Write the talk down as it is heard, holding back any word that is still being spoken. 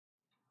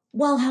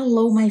Well,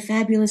 hello, my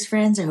fabulous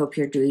friends. I hope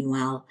you're doing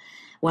well.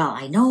 Well,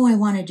 I know I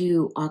want to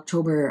do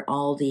October,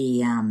 all the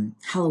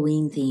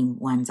Halloween theme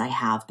ones I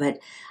have, but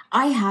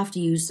I have to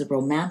use the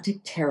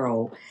romantic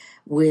tarot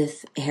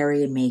with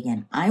Harry and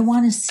Meghan. I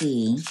want to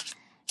see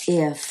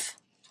if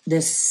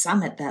this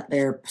summit that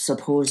they're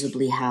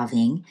supposedly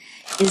having,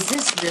 is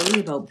this really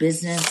about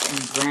business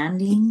and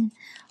branding?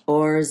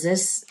 Or is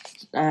this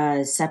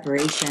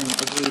separation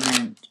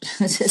agreement?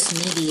 Is this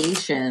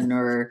mediation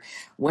or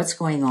what's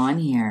going on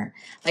here?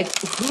 Like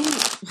who,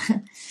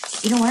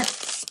 you know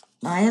what?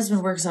 My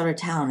husband works out of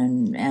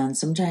town and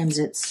sometimes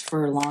it's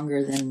for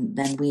longer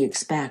than we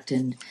expect.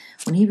 And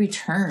when he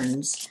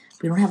returns,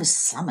 we don't have a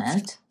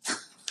summit.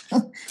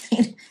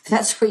 If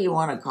that's what you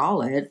want to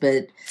call it,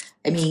 but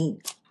I mean,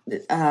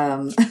 you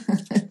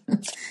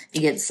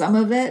get some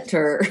of it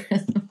or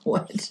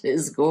what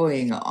is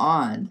going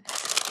on?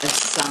 A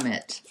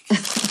summit.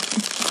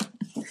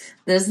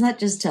 Doesn't that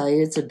just tell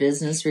you it's a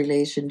business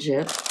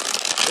relationship?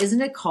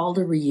 Isn't it called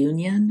a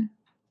reunion?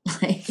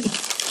 Like, you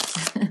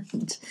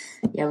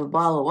have a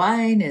bottle of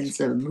wine and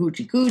some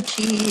hoochie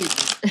coochie.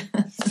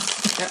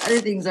 There are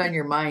other things on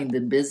your mind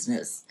than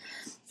business.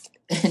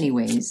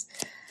 Anyways,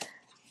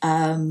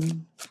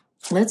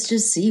 let's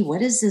just see,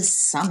 what is this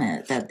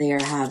summit that they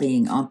are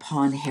having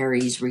upon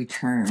Harry's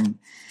return?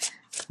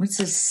 What's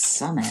this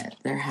summit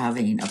they're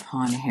having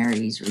upon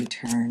Harry's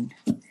return?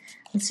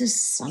 What's this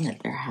summit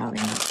they're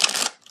having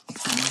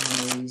upon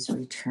Harry's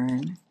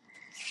return?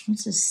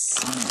 What's this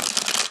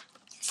summit?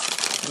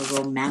 The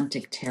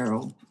romantic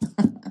tarot.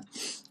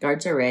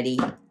 Cards are ready.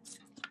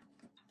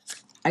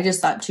 I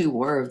just thought 2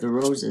 War of the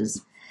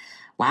Roses.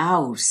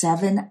 Wow,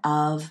 7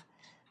 of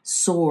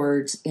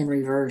Swords in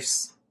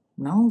reverse.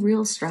 No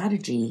real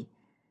strategy.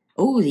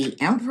 Oh, the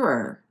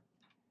Emperor.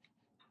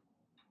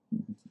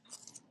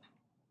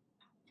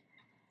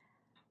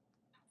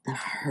 The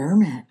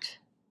Hermit.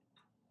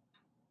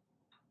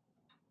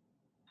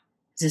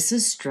 Is this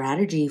a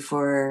strategy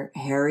for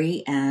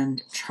Harry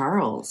and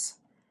Charles?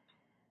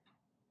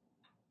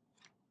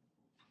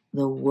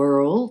 The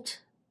World.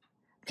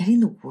 Getting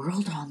the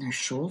world on their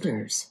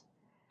shoulders.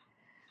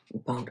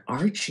 About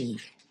Archie.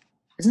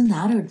 Isn't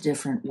that a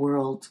different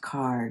world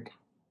card?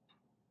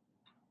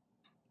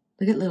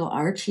 Look at little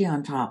Archie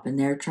on top, and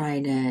they're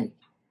trying to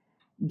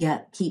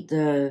keep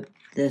the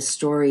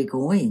story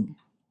going.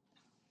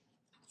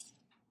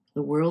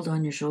 The world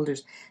on your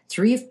shoulders.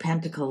 3 of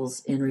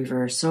Pentacles in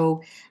reverse.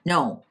 So,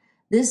 no,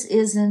 this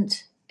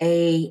isn't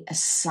a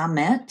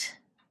summit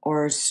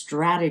or a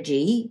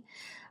strategy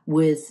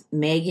with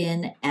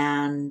Meghan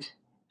and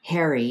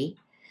Harry.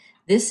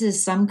 This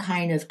is some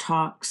kind of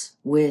talks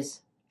with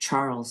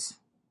Charles,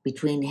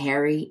 between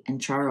Harry and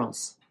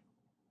Charles.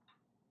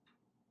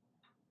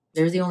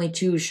 They're the only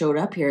 2 who showed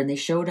up here, and they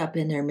showed up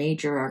in their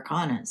major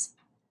arcanas.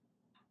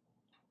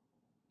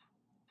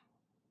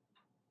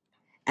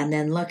 And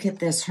then look at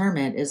this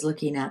Hermit is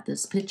looking at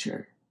this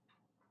picture.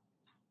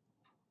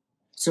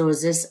 So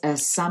is this a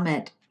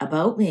summit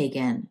about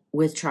Meghan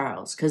with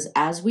Charles? Because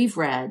as we've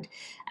read,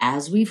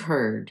 as we've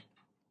heard,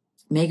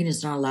 Meghan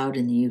is not allowed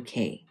in the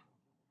UK.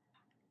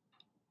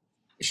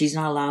 She's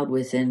not allowed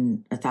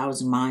within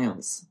 1,000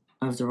 miles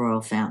of the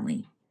royal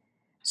family.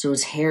 So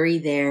is Harry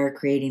there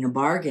creating a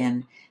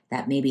bargain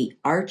that maybe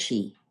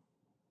Archie,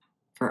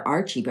 for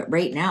Archie, but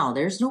right now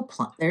there's no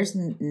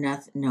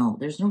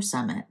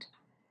summit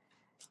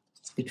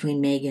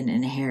between Meghan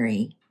and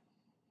Harry.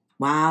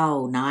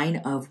 Wow, 9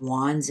 of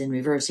Wands in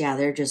reverse. Yeah,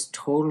 they're just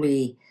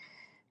totally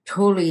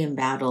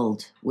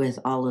embattled with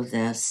all of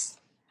this.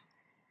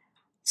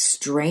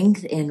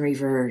 Strength in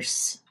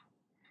reverse.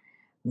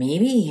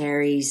 Maybe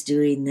Harry's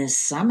doing this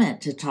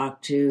summit to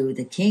talk to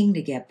the king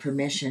to get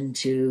permission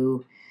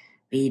to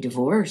be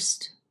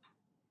divorced.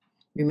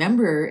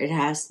 Remember,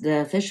 the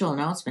official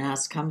announcement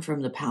has to come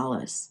from the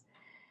palace.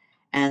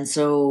 And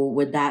so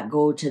would that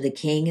go to the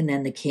king, and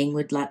then the king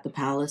would let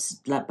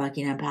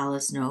Buckingham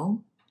Palace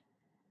know?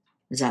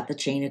 Is that the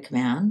chain of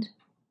command?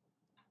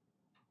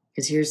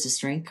 Because here's the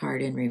Strength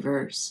card in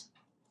reverse.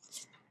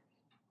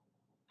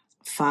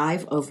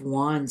 5 of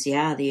Wands.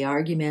 Yeah, the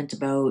argument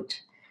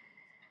about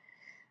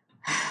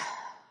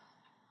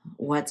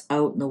what's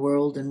out in the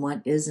world and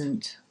what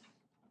isn't.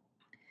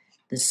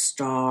 The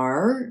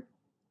Star.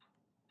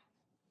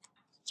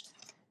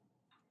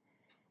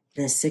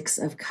 The 6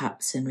 of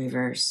Cups in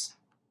reverse.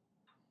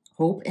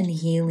 Hope and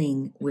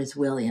healing with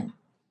William.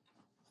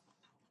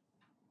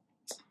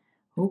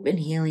 Hope and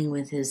healing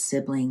with his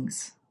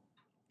siblings.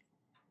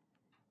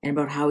 And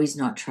about how he's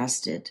not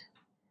trusted.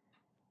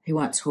 He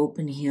wants hope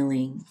and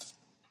healing.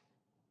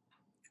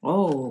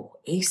 Oh,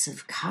 Ace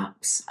of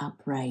Cups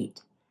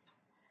upright.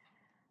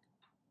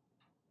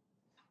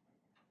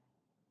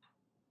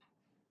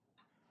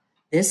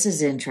 This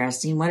is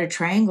interesting. What a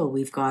triangle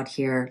we've got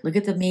here. Look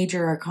at the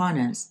major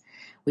arcanas.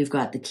 We've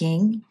got the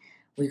king,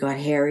 we got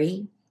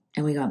Harry,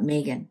 and we got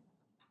Meghan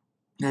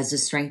as the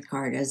Strength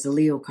card, as the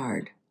Leo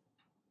card.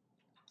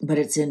 But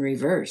it's in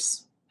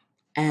reverse.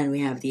 And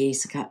we have the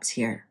Ace of Cups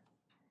here.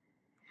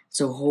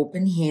 So hope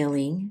and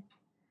healing.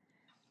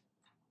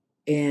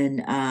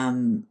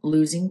 in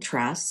losing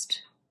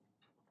trust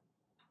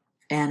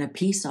and a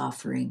peace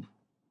offering.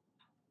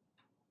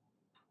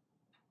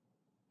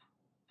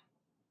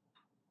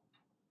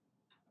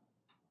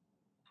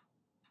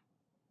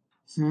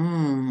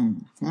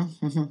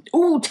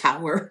 Oh,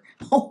 Tower.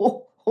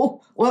 Oh,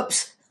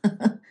 whoops.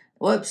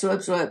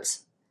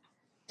 Whoops.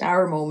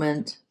 Tower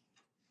moment.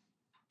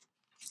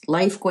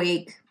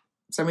 Lifequake.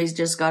 Somebody's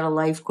just got a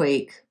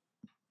lifequake.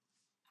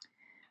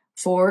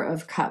 4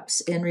 of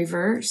Cups in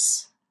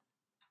reverse.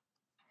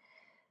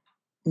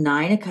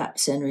 9 of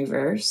Cups in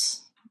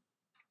reverse.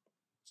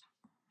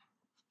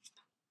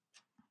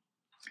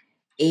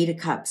 8 of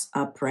Cups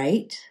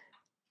upright.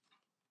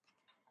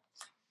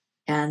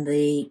 And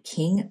the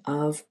King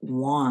of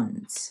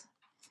Wands.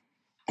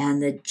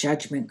 And the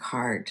Judgment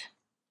card.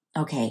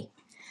 Okay.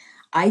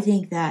 I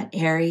think that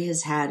Harry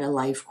has had a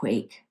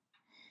lifequake,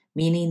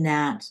 meaning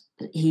that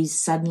he's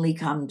suddenly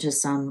come to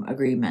some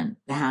agreement.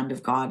 The hand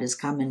of God has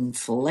come and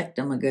flicked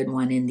him a good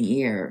one in the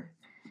ear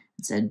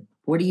and said,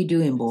 "What are you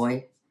doing,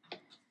 boy?"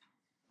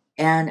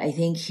 And I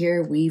think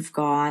here we've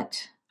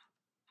got,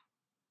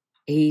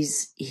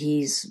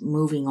 he's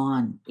moving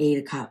on. 8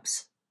 of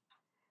Cups.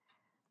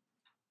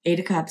 8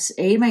 of Cups.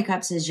 8 of my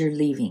Cups is you're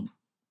leaving.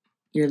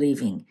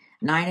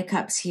 9 of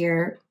Cups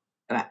here,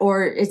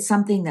 or it's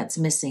something that's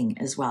missing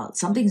as well.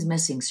 Something's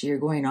missing, so you're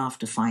going off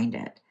to find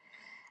it.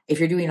 If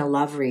you're doing a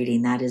love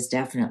reading, that is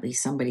definitely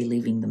somebody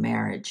leaving the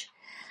marriage.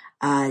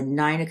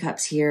 9 of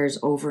Cups here is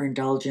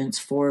overindulgence.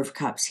 4 of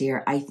Cups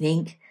here.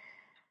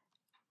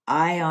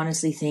 I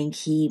honestly think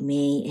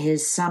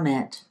his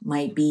summit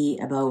might be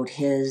about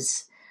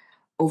his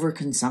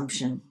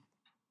overconsumption.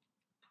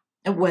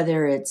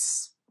 Whether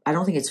I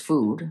don't think it's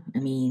food. I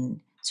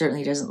mean,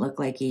 certainly doesn't look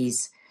like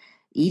he's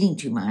eating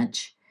too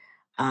much.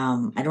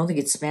 I don't think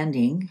it's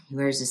spending. He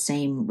wears the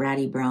same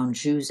ratty brown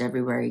shoes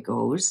everywhere he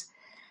goes.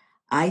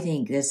 I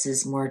think this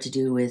is more to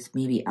do with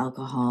maybe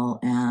alcohol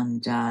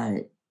and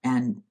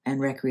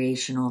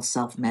recreational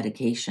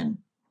self-medication.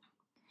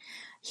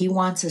 He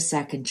wants a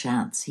second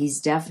chance.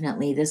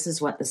 This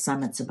is what the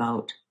summit's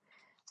about,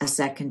 a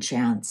second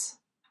chance.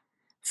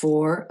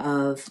 4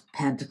 of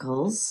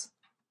Pentacles,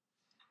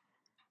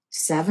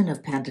 7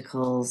 of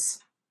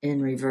Pentacles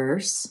in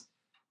reverse,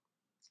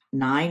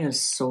 9 of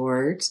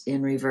Swords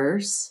in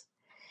reverse,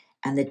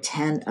 and the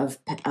 10 of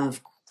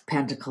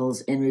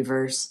Pentacles in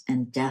reverse,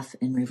 and Death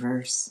in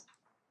reverse.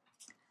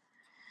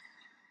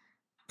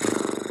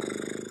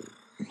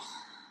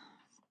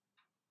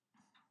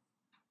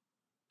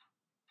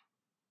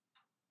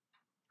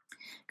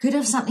 Could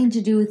have something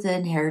to do with the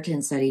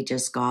inheritance that he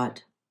just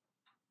got.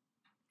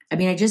 I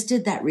mean, I just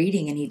did that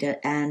reading,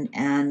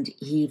 and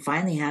he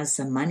finally has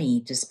some money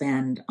to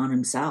spend on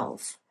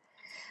himself.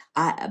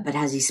 But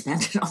has he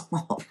spent it all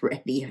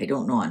already? I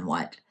don't know on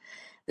what.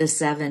 The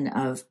 7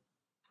 of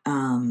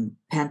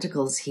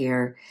Pentacles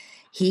here.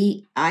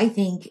 I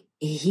think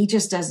he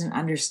just doesn't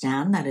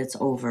understand that it's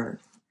over,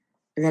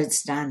 that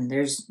it's done.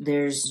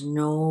 There's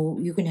no,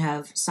 you can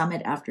have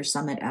summit after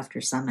summit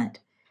after summit.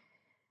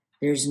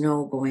 There's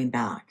no going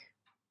back.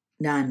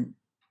 None.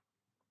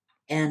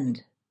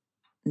 End.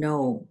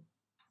 No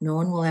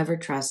one will ever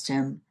trust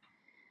him.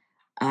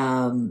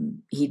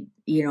 He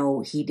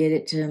did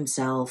it to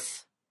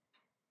himself,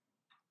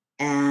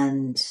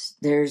 and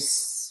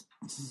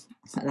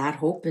that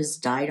hope has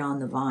died on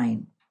the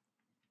vine.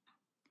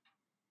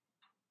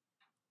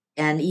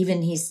 And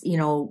even he's,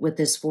 with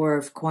this 4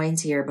 of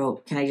coins here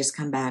about, can I just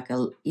come back,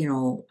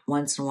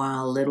 once in a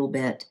while, a little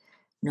bit?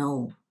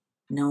 No,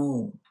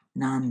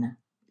 none,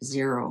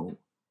 0.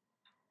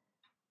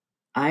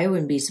 I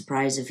wouldn't be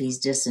surprised if he's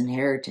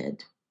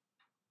disinherited.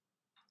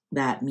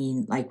 That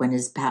mean, like when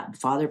his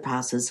father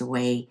passes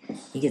away,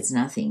 he gets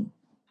nothing.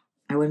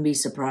 I wouldn't be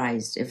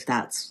surprised if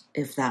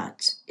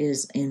that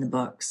is in the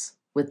books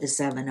with the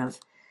 7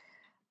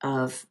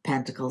 of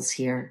Pentacles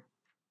here.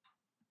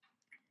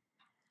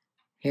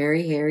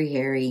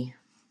 Harry.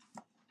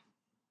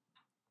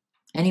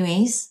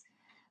 Anyways,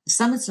 the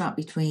summit's not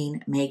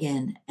between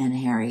Meghan and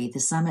Harry. The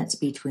summit's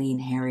between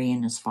Harry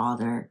and his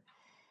father,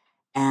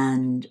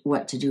 and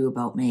what to do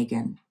about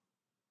Meghan.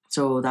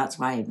 So that's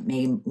why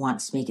Meghan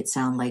wants to make it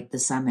sound like the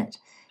summit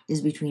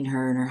is between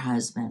her and her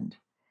husband.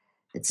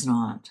 It's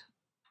not.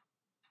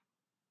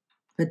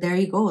 But there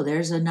you go.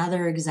 There's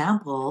another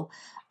example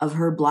of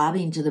her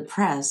blabbing to the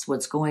press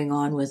what's going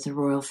on with the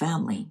royal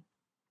family.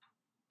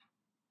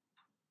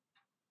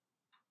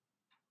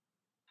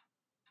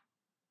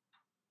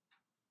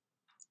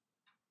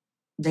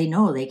 They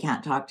know they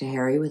can't talk to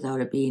Harry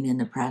without it being in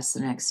the press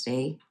the next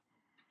day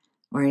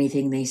or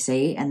anything they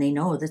say, and they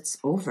know that's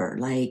over.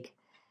 Like,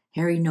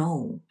 Harry,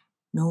 no.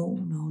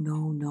 Not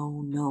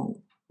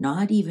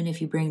even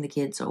if you bring the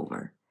kids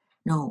over.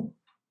 No.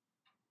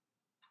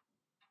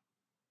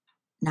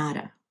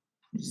 Nada.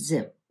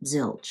 Zip.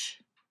 Zilch.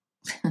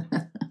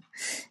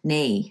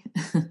 Nay.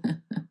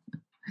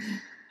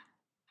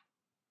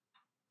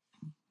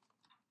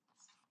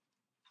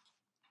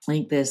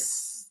 Like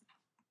this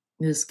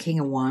King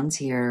of Wands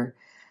here,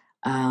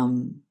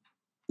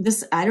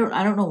 This, I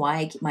don't know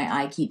why my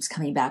eye keeps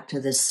coming back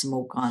to this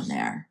smoke on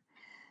there.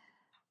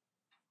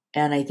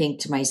 And I think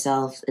to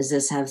myself, does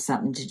this have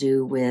something to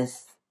do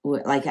with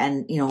like,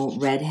 and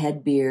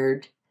redhead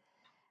beard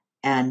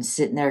and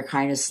sitting there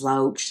kind of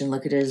slouched, and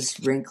look at his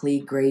wrinkly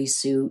gray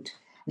suit.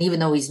 And even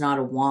though he's not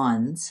a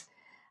Wands,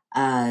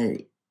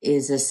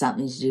 is this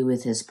something to do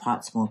with his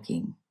pot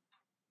smoking?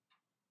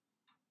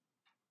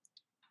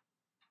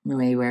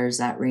 He wears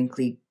that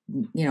wrinkly,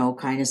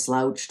 kind of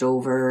slouched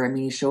over. I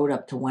mean, he showed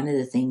up to one of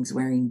the things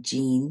wearing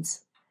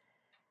jeans,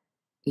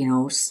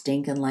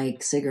 stinking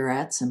like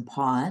cigarettes and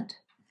pot.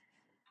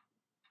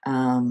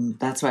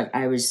 That's what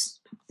I was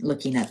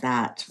looking at,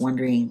 that,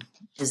 wondering,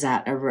 is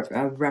that a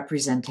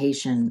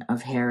representation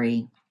of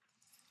Harry?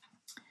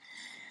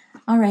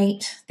 All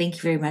right. Thank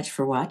you very much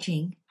for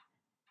watching.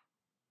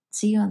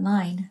 See you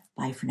online.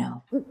 Bye for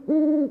now.